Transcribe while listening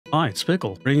Hi, it's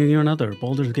Pickle, bringing you another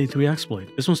Baldurs Gate 3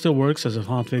 exploit. This one still works as of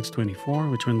Hotfix 24,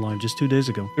 which went live just 2 days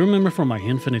ago. You remember from my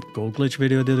infinite gold glitch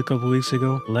video I did a couple weeks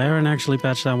ago? Laren actually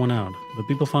patched that one out, but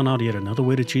people found out yet another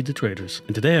way to cheat the traders.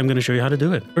 And today I'm going to show you how to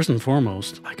do it. First and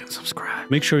foremost, like and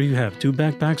subscribe. Make sure you have 2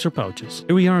 backpacks or pouches.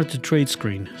 Here we are at the trade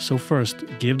screen. So first,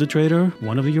 give the trader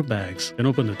one of your bags. Then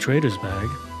open the trader's bag.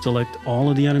 Select all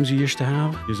of the items you wish to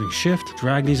have. Using shift,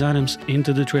 drag these items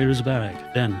into the trader's bag.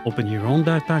 Then open your own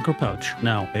backpack or pouch.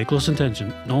 Now pay close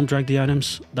attention. Don't drag the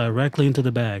items directly into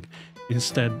the bag.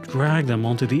 Instead, drag them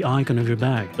onto the icon of your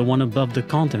bag, the one above the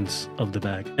contents of the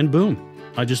bag. And boom!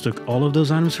 I just took all of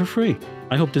those items for free.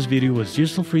 I hope this video was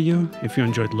useful for you. If you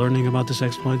enjoyed learning about this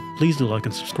exploit, please do like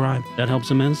and subscribe. That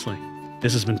helps immensely.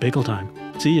 This has been Pickle Time.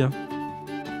 See ya!